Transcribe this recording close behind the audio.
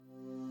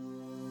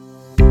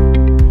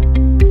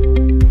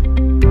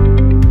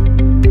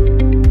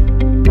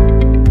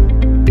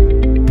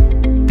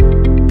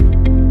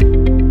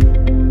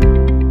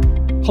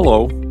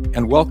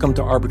welcome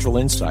to Arbitral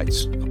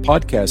Insights, a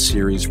podcast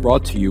series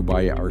brought to you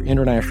by our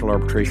international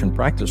arbitration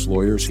practice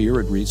lawyers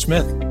here at Reed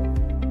Smith.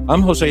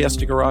 I'm Jose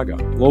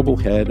Estigarraga, Global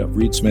Head of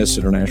Reed Smith's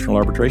International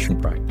Arbitration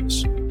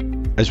Practice.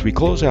 As we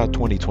close out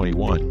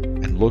 2021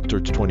 and look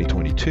towards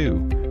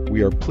 2022,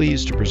 we are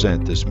pleased to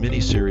present this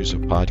mini-series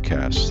of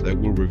podcasts that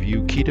will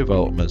review key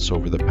developments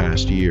over the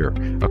past year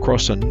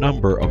across a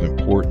number of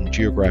important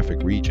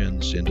geographic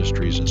regions,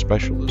 industries, and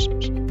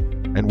specialisms,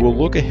 and we'll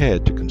look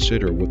ahead to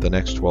consider what the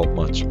next 12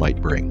 months might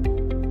bring.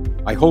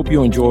 I hope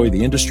you enjoy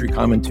the industry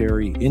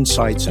commentary,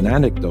 insights, and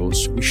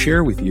anecdotes we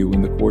share with you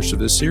in the course of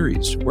this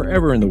series,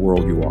 wherever in the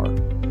world you are.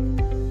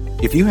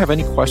 If you have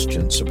any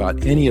questions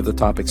about any of the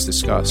topics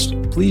discussed,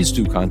 please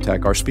do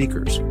contact our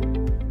speakers.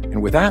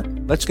 And with that,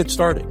 let's get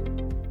started.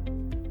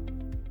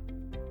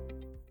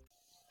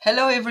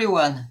 Hello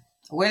everyone,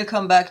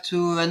 welcome back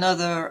to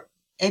another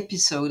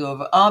episode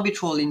of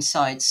Arbitral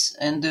Insights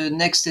and the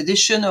next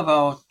edition of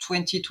our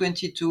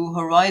 2022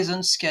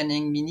 Horizon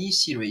Scanning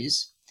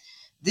mini-series,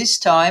 this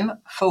time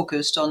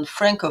focused on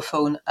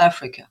Francophone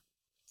Africa.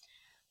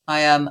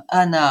 I am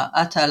Anna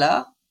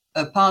Atala,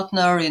 a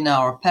partner in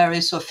our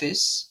Paris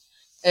office,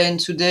 and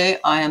today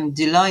I am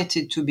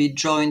delighted to be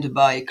joined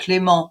by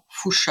Clément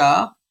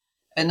Fouchard,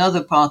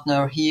 another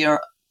partner here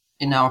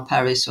in our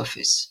Paris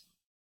office.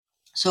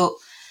 So,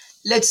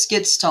 let's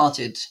get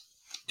started.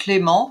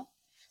 Clément,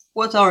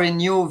 what are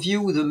in your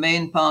view the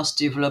main past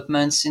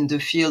developments in the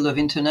field of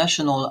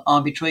international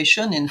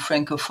arbitration in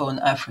Francophone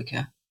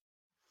Africa?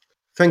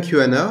 Thank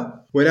you,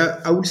 Anna. Well,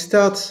 I will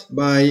start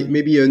by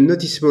maybe a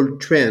noticeable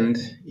trend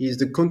is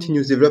the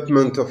continuous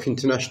development of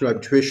international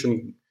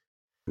arbitration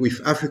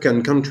with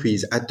African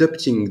countries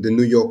adopting the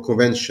New York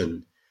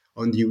Convention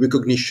on the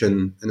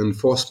recognition and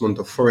enforcement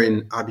of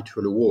foreign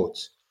arbitral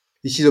awards.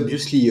 This is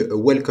obviously a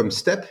welcome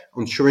step,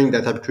 ensuring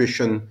that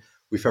arbitration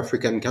with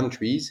African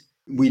countries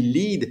will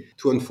lead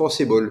to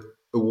enforceable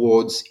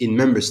awards in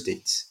member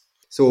states.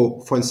 So,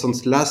 for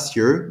instance, last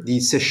year,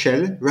 the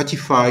Seychelles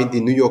ratified the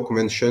New York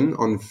Convention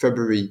on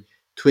February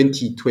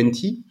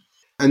 2020,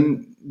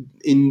 and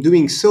in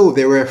doing so,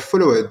 they were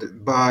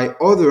followed by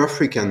other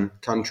African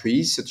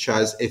countries such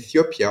as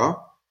Ethiopia,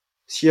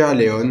 Sierra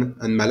Leone,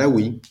 and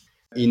Malawi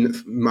in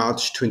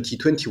March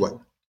 2021.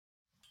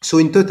 So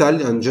in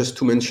total, and just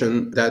to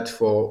mention that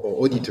for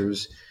our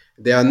auditors,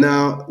 there are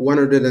now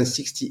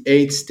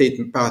 168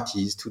 state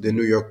parties to the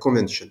New York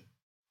Convention.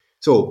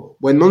 So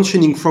when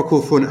mentioning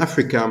Francophone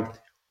Africa,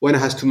 one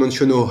has to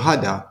mention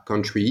OHADA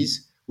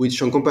countries,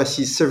 which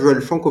encompasses several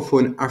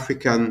Francophone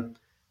African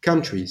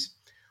countries.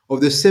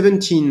 Of the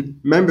 17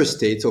 member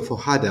states of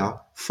OHADA,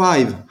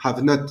 5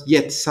 have not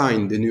yet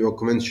signed the New York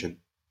Convention.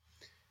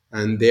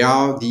 And they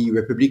are the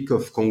Republic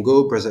of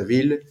Congo,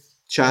 Brazzaville,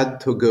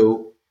 Chad,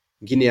 Togo,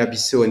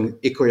 Guinea-Bissau, and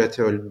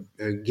Equatorial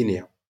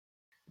Guinea.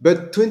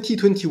 But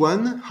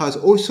 2021 has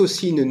also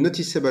seen a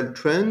noticeable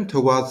trend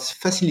towards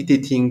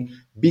facilitating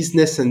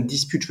business and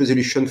dispute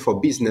resolution for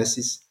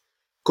businesses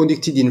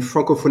conducted in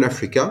Francophone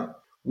Africa,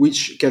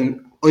 which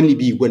can only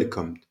be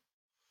welcomed.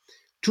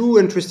 Two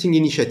interesting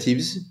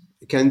initiatives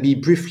can be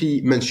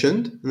briefly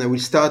mentioned, and I will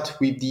start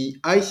with the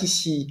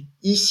ICC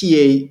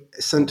ECA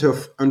Center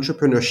of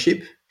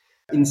Entrepreneurship.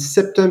 In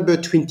September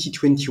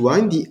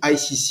 2021, the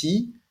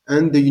ICC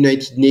and the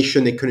United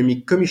Nations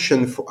Economic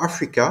Commission for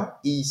Africa,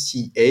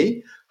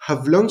 ECA,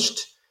 have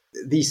launched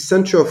the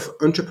Center of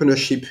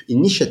Entrepreneurship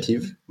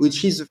initiative,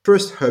 which is the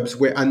first hubs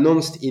were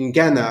announced in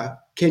Ghana,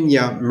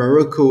 Kenya,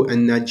 Morocco,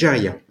 and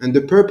Nigeria. And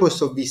the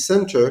purpose of this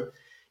center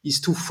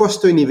is to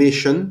foster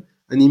innovation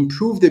and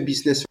improve the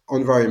business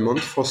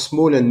environment for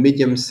small and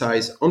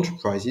medium-sized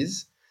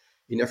enterprises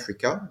in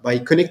Africa by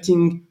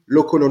connecting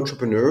local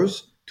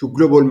entrepreneurs to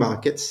global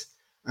markets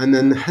and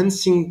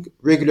enhancing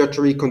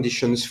regulatory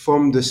conditions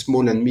from the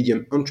small and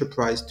medium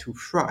enterprise to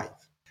thrive.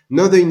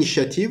 Another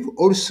initiative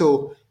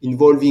also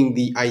involving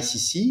the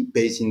ICC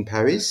based in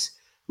Paris,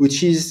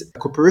 which is a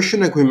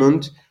cooperation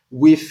agreement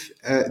with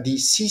the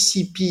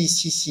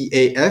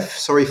CCP-CCAF,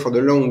 sorry for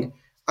the long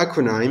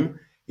acronym.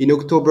 In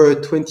October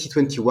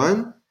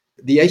 2021,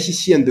 the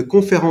ICC and the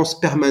Conférence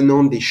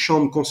Permanente des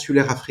Chambres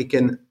Consulaires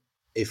Africaines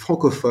et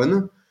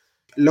Francophones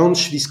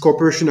launched this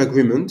cooperation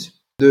agreement.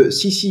 The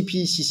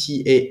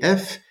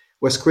CCP-CCAF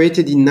was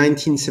created in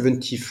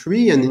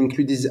 1973 and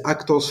included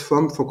actors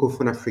from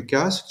Francophone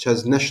Africa, such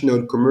as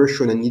national,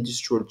 commercial, and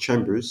industrial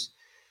chambers,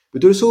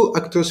 but also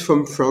actors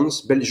from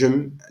France,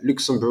 Belgium,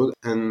 Luxembourg,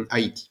 and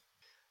Haiti.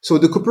 So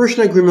the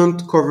cooperation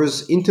agreement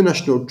covers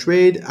international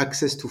trade,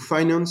 access to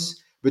finance,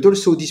 but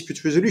also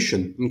dispute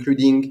resolution,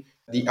 including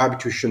the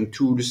arbitration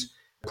tools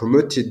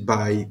promoted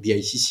by the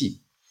ICC.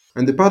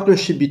 And the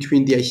partnership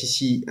between the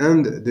ICC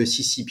and the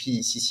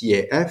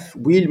CCP-CCAF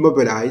will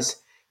mobilize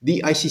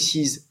the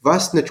ICC's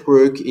vast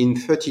network in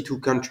 32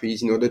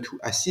 countries in order to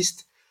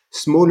assist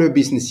smaller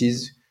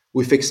businesses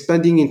with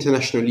expanding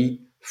internationally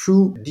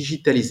through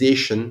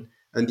digitalization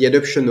and the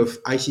adoption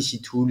of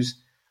ICC tools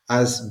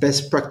as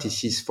best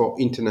practices for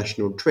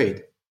international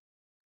trade.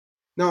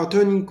 Now,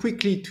 turning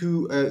quickly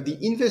to the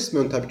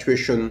investment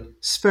arbitration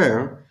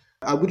sphere,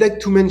 I would like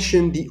to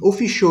mention the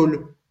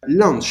official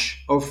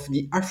launch of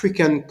the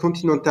African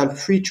Continental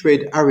Free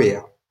Trade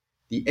Area,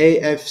 the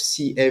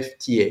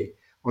AFCFTA,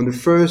 on the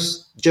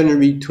 1st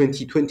January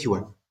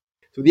 2021.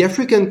 So the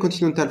African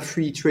Continental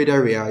Free Trade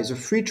Area is a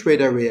free trade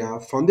area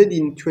founded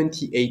in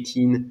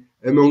 2018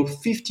 among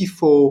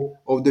 54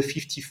 of the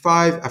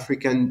 55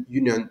 African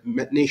Union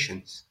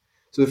nations.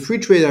 So the free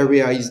trade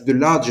area is the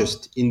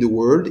largest in the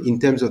world in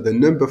terms of the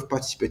number of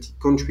participating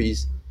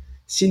countries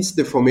since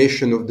the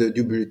formation of the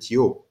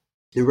WTO.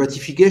 The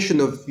ratification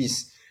of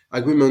this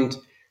agreement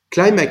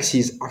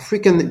climaxes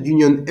African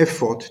Union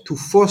effort to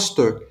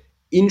foster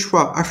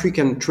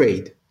intra-African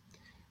trade.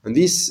 And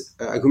this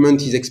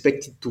agreement is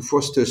expected to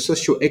foster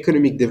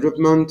socio-economic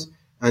development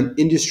and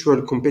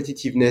industrial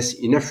competitiveness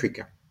in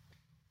Africa.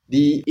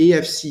 The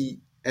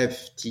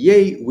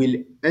AFCFTA will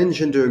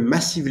engender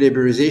massive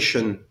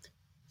liberalization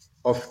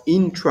of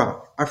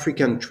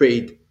intra-African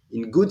trade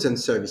in goods and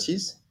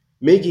services,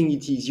 making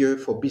it easier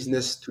for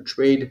business to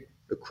trade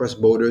across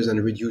borders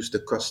and reduce the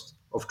cost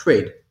of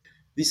trade.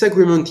 This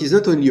agreement is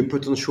not only a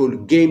potential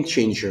game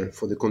changer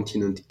for the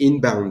continent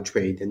inbound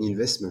trade and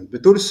investment,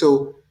 but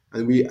also,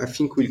 and I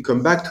think we'll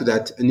come back to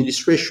that, an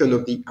illustration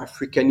of the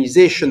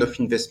Africanization of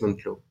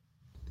investment law.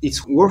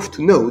 It's worth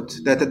to note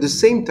that at the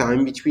same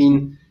time,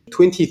 between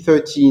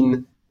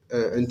 2013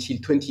 until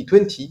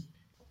 2020,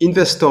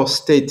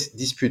 investor-state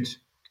dispute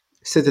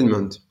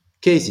settlement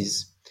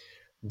cases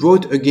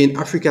brought against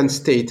African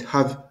states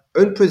have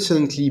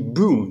unprecedentedly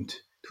boomed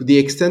to the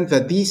extent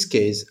that these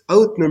cases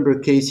outnumber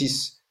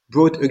cases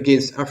brought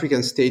against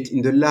African states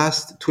in the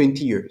last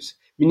 20 years,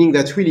 meaning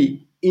that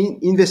really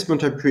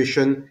investment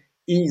arbitration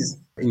is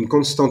in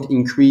constant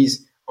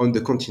increase on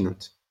the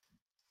continent.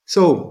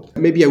 So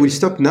maybe I will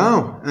stop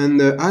now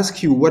and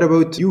ask you, what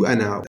about you,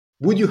 Anna?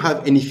 Would you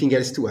have anything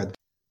else to add?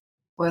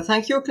 Well,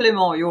 thank you,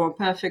 Clément. You're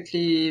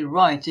perfectly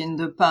right. In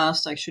the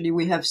past, actually,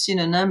 we have seen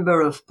a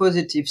number of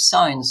positive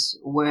signs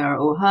where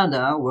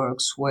OHADA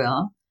works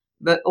well,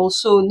 but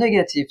also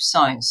negative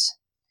signs.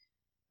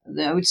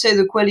 I would say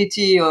the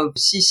quality of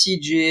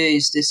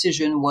CCJA's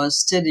decision was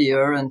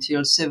steadier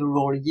until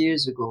several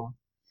years ago.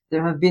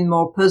 There have been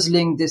more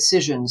puzzling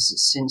decisions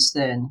since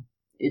then.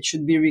 It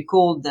should be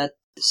recalled that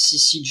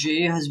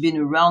CCJA has been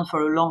around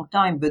for a long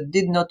time, but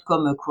did not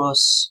come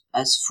across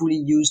as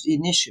fully used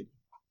initially.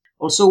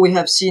 Also, we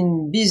have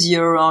seen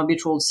busier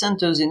arbitral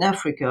centers in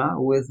Africa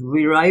with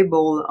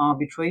reliable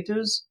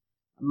arbitrators,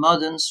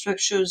 modern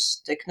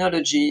structures,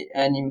 technology,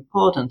 and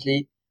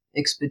importantly,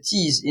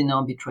 expertise in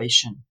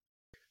arbitration.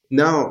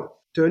 Now,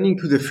 turning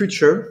to the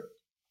future,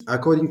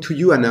 according to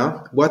you,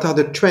 Anna, what are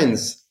the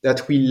trends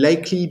that will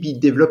likely be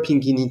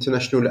developing in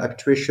international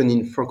arbitration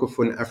in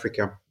Francophone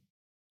Africa?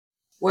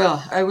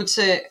 Well, I would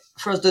say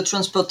first, the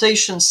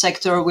transportation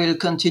sector will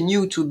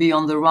continue to be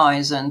on the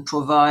rise and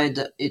provide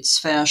its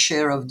fair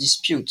share of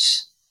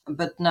disputes.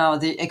 But now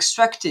the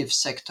extractive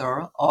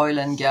sector, oil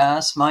and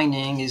gas,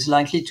 mining, is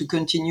likely to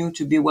continue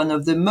to be one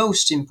of the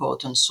most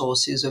important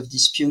sources of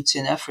disputes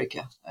in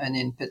Africa, and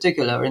in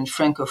particular in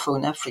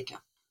Francophone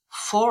Africa.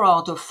 4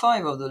 out of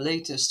 5 of the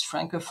latest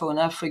Francophone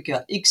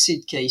Africa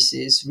ICSID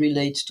cases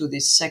relate to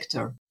this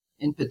sector,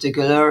 in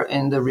particular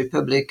in the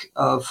Republic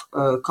of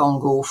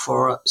Congo,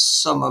 for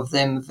some of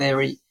them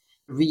very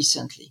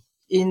recently.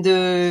 In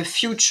the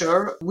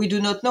future, we do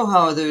not know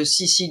how the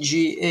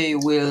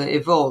CCJA will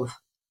evolve,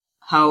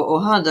 how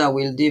OHADA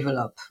will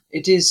develop.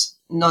 It is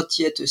not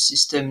yet a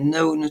system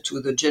known to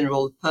the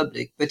general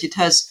public, but it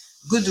has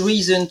good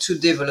reason to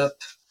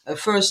develop.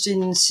 First,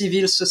 in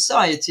civil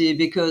society,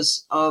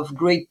 because of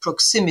great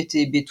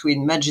proximity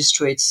between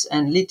magistrates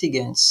and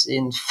litigants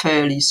in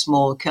fairly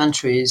small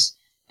countries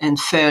and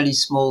fairly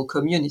small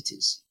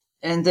communities.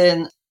 And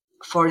then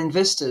for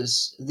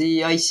investors, the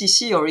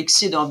ICC or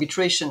ICSID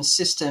arbitration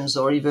systems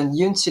or even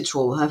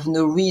UNCITRAL have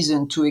no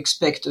reason to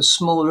expect a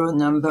smaller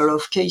number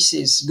of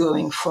cases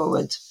going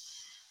forward.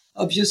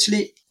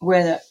 Obviously,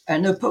 when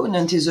an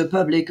opponent is a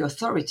public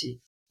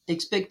authority,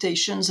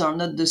 expectations are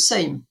not the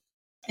same.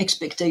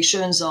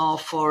 Expectations are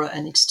for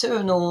an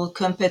external,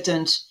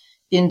 competent,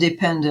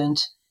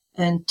 independent,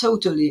 and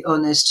totally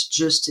honest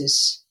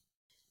justice.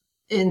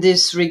 In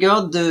this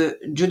regard, the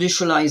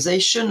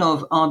judicialization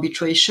of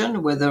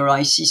arbitration, whether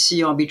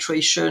ICC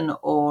arbitration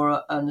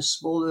or on a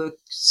smaller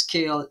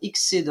scale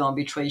ICSID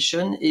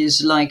arbitration,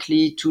 is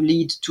likely to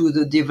lead to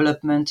the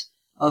development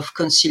of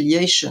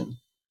conciliation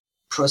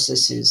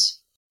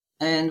processes.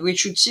 And we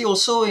should see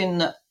also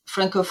in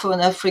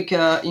Francophone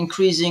Africa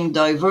increasing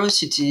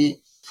diversity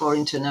for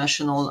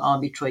international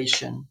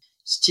arbitration.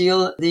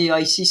 Still, the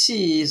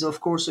ICC is,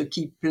 of course, a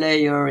key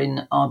player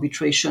in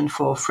arbitration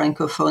for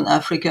Francophone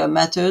Africa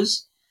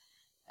matters,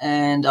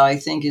 and I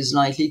think is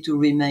likely to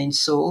remain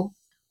so.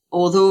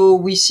 Although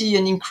we see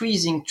an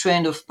increasing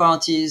trend of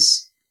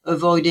parties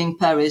avoiding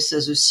Paris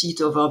as a seat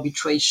of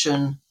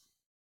arbitration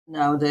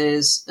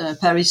nowadays,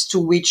 Paris to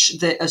which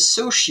they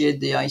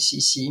associate the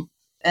ICC.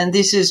 And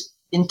this is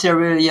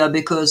inter alia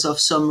because of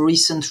some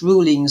recent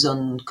rulings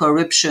on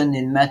corruption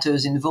in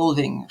matters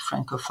involving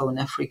Francophone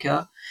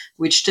Africa,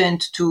 which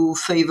tend to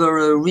favor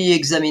a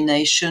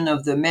re-examination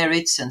of the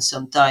merits and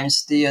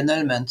sometimes the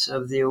annulment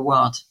of the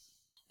award.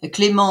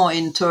 Clément,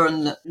 in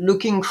turn,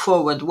 looking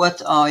forward,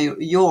 what are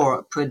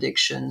your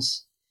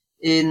predictions?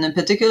 In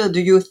particular, do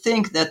you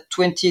think that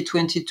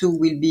 2022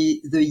 will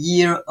be the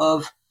year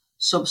of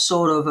some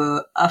sort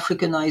of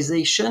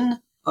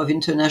Africanization of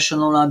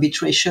international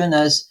arbitration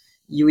as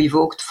you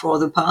evoked for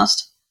the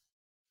past?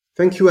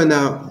 Thank you,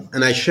 Anna.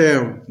 And I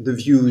share the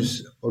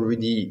views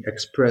already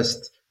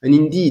expressed. And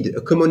indeed,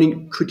 a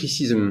common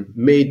criticism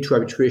made to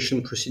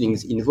arbitration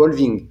proceedings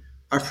involving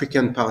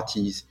African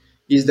parties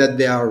is that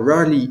they are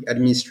rarely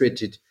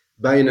administered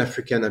by an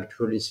African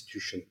arbitral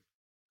institution.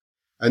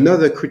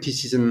 Another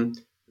criticism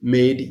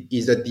made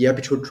is that the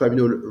arbitral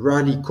tribunal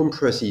rarely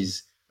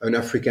comprises an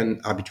African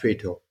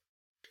arbitrator.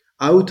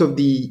 Out of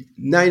the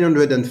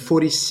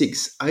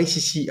 946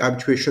 ICC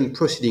arbitration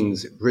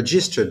proceedings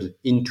registered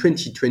in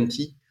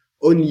 2020,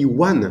 only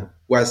one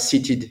was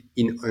seated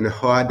in an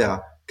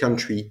OHADA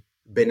country,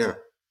 Benin.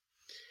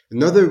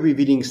 Another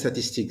revealing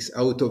statistics,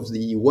 out of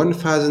the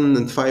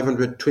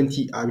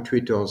 1,520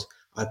 arbitrators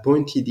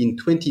appointed in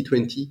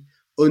 2020,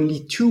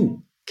 only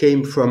 2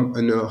 came from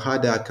an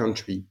OHADA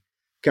country,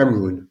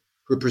 Cameroon,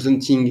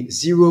 representing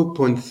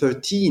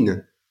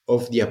 0.13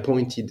 of the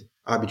appointed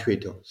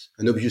arbitrators.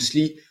 And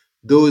obviously,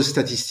 those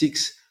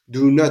statistics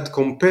do not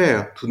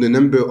compare to the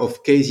number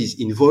of cases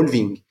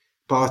involving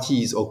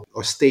parties or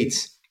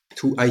states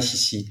to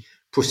ICC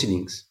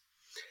proceedings.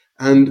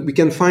 And we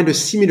can find a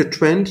similar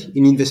trend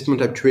in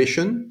investment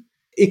arbitration.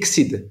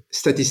 ICSID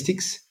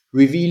statistics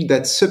reveal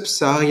that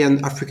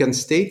sub-Saharan African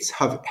states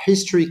have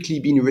historically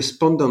been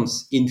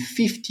respondents in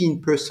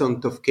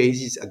 15% of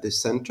cases at the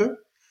center,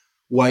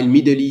 while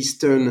Middle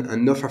Eastern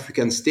and North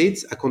African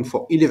states account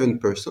for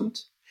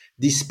 11%.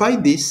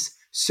 Despite this,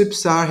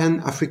 sub-Saharan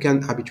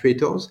African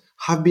arbitrators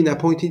have been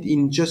appointed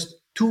in just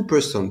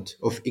 2%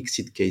 of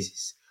ICSID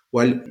cases,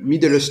 while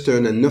Middle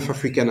Eastern and North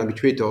African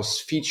arbitrators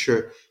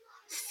feature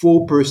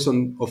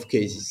 4% of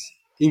cases.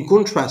 In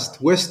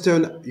contrast,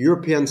 Western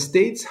European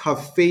states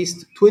have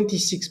faced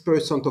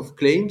 26% of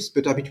claims,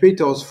 but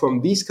arbitrators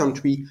from this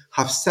country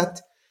have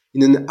sat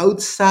in an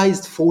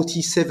outsized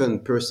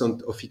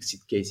 47% of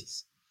ICSID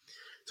cases.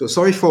 So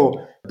sorry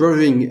for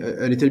bothering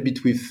a little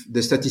bit with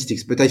the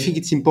statistics, but I think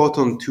it's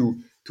important to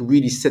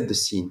really set the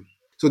scene.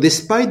 So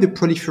despite the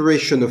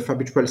proliferation of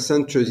arbitral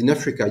centers in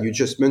Africa, you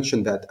just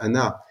mentioned that,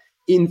 Anna,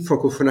 in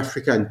Francophone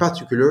Africa in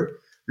particular,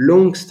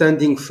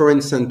 long-standing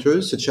foreign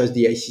centers such as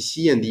the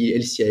ICC and the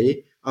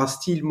LCIA are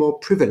still more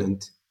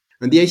prevalent.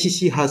 And the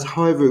ICC has,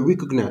 however,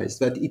 recognized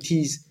that it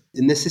is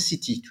a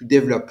necessity to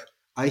develop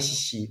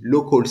ICC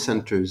local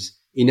centers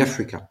in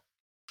Africa.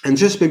 And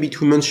just maybe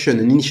to mention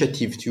an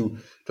initiative to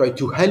try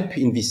to help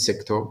in this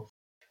sector,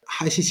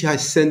 ICC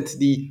has sent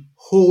the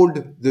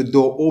Hold the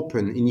Door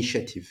Open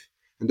initiative.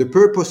 And the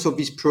purpose of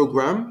this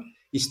program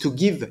is to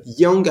give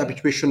young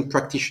arbitration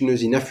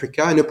practitioners in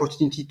Africa an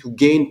opportunity to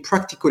gain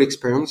practical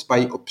experience by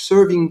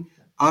observing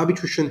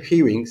arbitration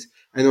hearings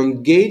and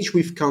engage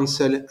with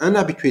counsel and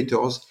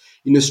arbitrators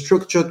in a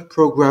structured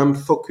program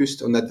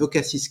focused on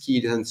advocacy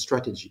skills and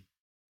strategy.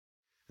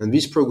 And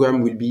this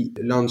program will be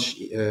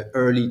launched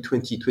early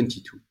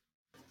 2022.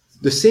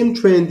 The same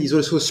trend is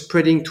also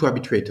spreading to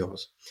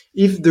arbitrators.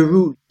 If the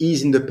rule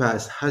in the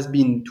past has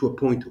been to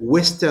appoint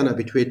Western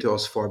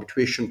arbitrators for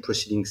arbitration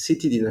proceedings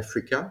seated in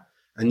Africa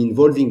and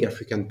involving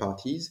African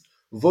parties,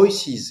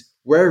 voices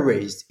were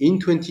raised in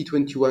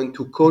 2021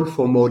 to call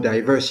for more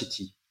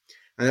diversity.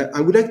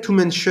 I would like to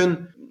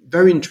mention a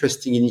very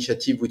interesting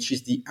initiative, which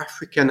is the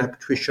African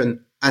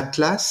Arbitration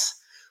Atlas,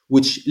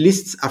 which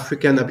lists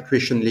African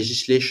arbitration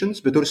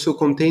legislations, but also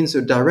contains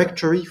a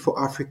directory for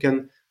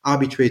African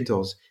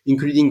arbitrators,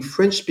 including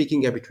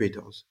French-speaking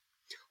arbitrators.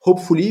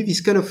 Hopefully,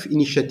 this kind of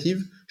initiative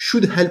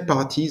should help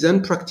parties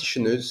and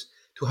practitioners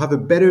to have a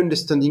better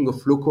understanding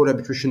of local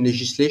arbitration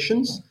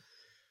legislations,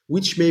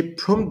 which may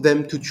prompt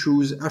them to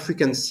choose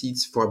African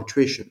seats for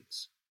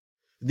arbitrations.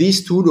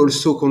 This tool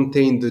also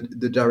contains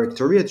the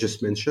directory I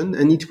just mentioned,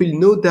 and it will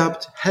no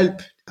doubt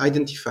help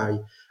identify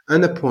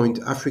and appoint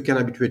African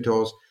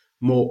arbitrators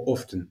more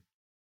often.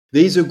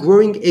 There is a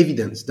growing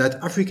evidence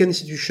that African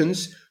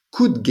institutions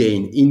could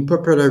gain in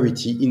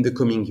popularity in the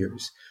coming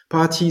years.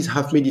 Parties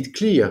have made it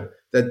clear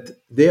that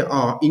they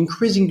are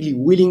increasingly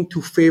willing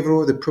to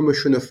favor the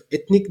promotion of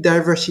ethnic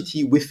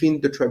diversity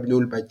within the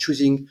tribunal by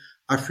choosing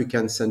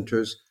African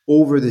centers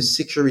over the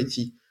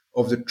security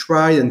of the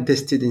tried and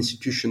tested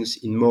institutions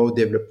in more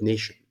developed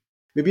nations.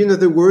 Maybe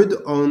another word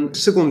on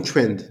second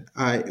trend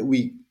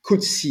we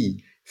could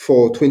see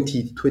for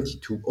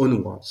 2022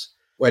 onwards.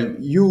 Well,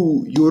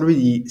 you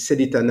already said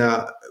it,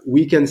 Anna.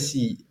 We can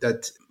see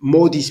that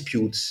more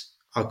disputes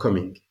are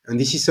coming. And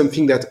this is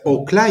something that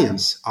our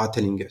clients are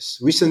telling us.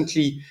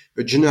 Recently,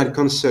 a general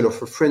counsel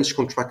of a French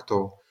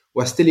contractor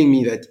was telling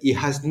me that he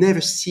has never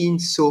seen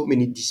so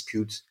many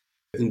disputes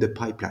in the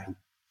pipeline.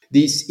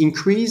 This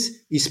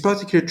increase is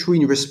particularly true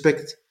in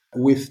respect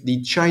with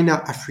the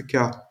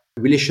China-Africa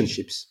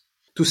relationships.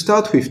 To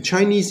start with,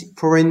 Chinese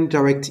foreign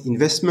direct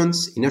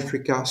investments in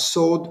Africa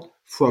soared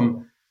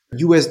from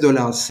US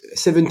dollars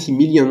 70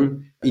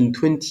 million in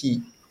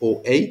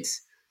 2008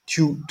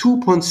 to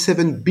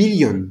 2.7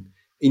 billion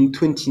in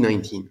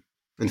 2019.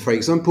 And for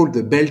example,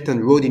 the Belt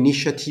and Road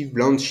Initiative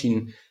launched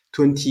in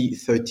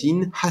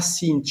 2013 has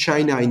seen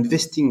China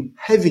investing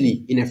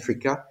heavily in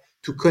Africa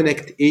to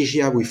connect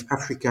Asia with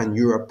Africa and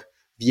Europe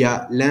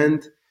via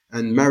land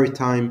and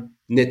maritime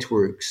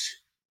networks.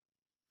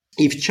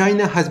 If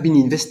China has been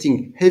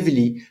investing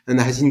heavily and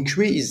has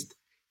increased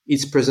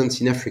its presence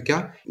in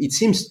Africa, it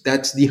seems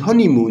that the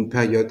honeymoon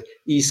period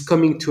is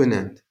coming to an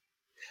end.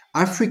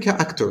 Africa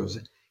actors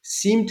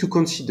seem to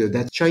consider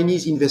that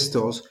Chinese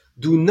investors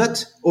do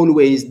not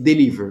always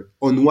deliver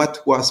on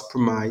what was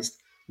promised,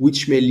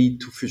 which may lead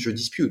to future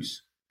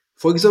disputes.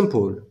 For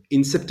example,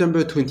 in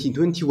September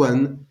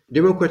 2021,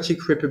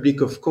 Democratic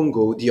Republic of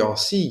Congo,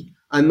 DRC,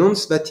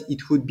 announced that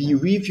it would be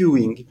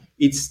reviewing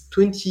its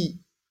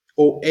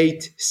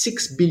 2008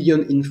 $6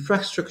 billion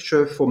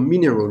infrastructure for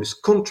minerals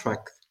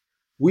contract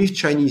with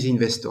Chinese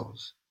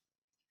investors.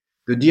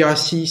 The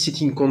DRC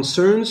citing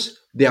concerns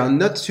they are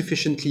not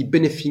sufficiently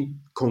benefiting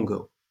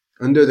Congo.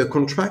 Under the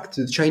contract,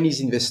 the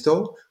Chinese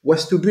investor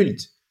was to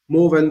build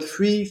more than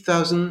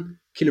 3,000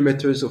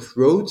 kilometers of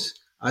roads,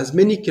 as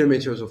many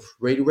kilometers of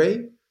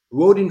railway,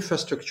 road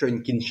infrastructure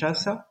in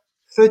Kinshasa,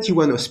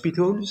 31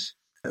 hospitals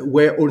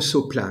were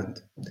also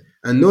planned,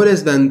 and no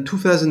less than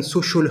 2,000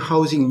 social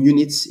housing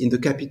units in the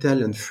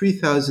capital and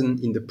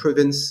 3,000 in the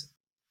province,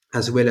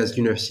 as well as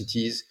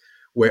universities,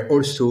 were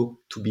also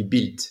to be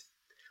built.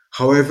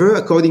 However,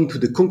 according to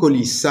the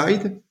Congolese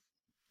side,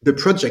 the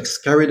projects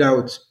carried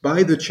out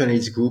by the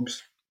Chinese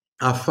groups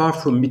are far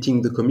from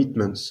meeting the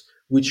commitments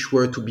which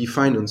were to be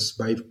financed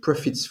by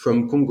profits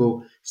from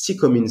Congo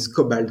Sicomines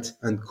Cobalt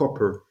and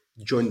Copper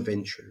joint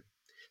venture.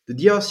 The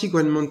DRC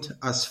government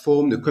has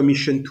formed a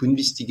commission to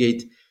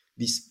investigate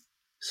these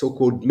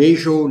so-called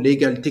major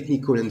legal,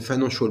 technical and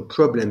financial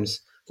problems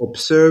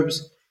observed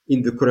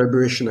in the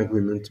collaboration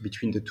agreement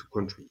between the two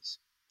countries.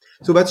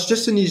 So that's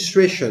just an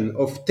illustration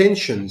of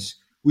tensions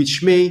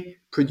which may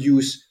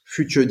produce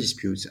future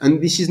disputes.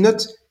 And this is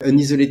not an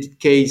isolated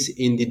case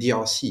in the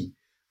DRC.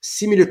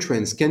 Similar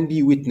trends can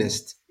be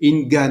witnessed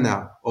in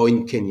Ghana or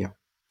in Kenya.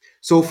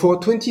 So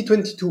for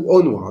 2022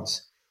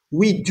 onwards,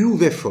 we do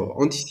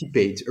therefore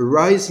anticipate a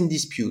rise in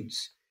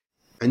disputes,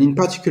 and in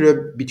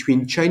particular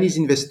between Chinese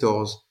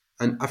investors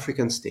and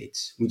African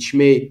states, which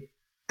may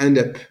end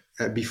up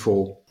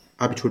before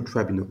arbitral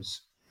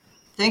tribunals.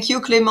 Thank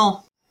you,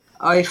 Clément.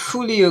 I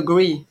fully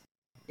agree.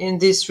 In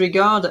this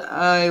regard,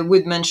 I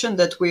would mention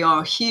that we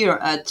are here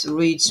at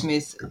Reed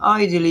Smith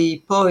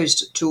ideally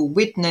poised to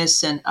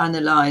witness and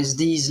analyze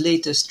these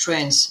latest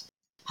trends,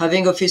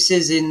 having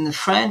offices in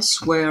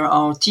France where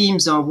our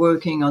teams are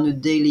working on a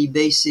daily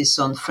basis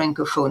on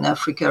Francophone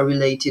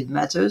Africa-related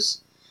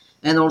matters,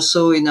 and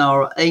also in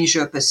our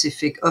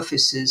Asia-Pacific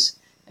offices,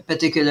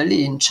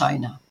 particularly in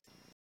China.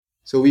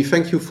 So we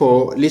thank you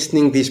for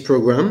listening to this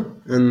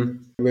program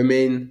and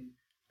remain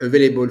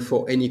available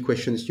for any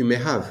questions you may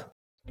have.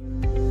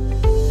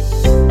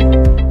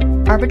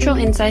 Arbitral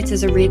Insights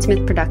is a Reed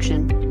Smith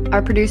production.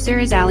 Our producer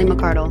is Ali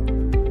McCardle.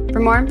 For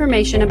more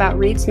information about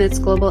Reed Smith's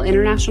global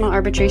international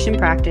arbitration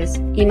practice,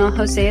 email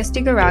Jose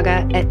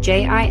Estigaraga at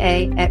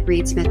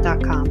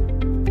jia@reedsmith.com.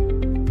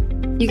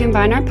 You can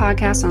find our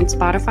podcast on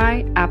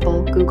Spotify,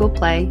 Apple, Google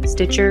Play,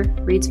 Stitcher,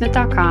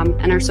 reedsmith.com,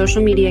 and our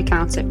social media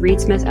accounts at Reed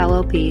Smith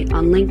LLP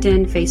on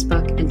LinkedIn,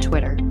 Facebook, and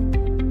Twitter.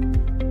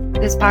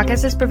 This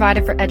podcast is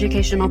provided for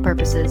educational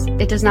purposes.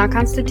 It does not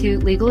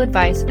constitute legal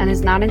advice and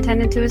is not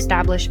intended to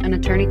establish an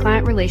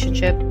attorney-client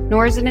relationship,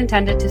 nor is it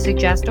intended to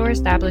suggest or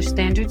establish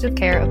standards of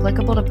care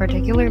applicable to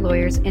particular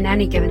lawyers in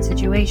any given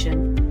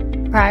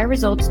situation. Prior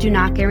results do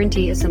not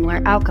guarantee a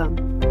similar outcome.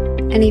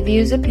 Any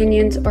views,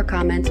 opinions, or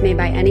comments made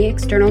by any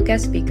external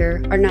guest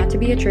speaker are not to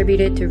be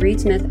attributed to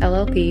Reed Smith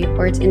LLP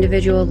or its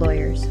individual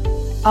lawyers.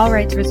 All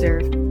rights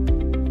reserved.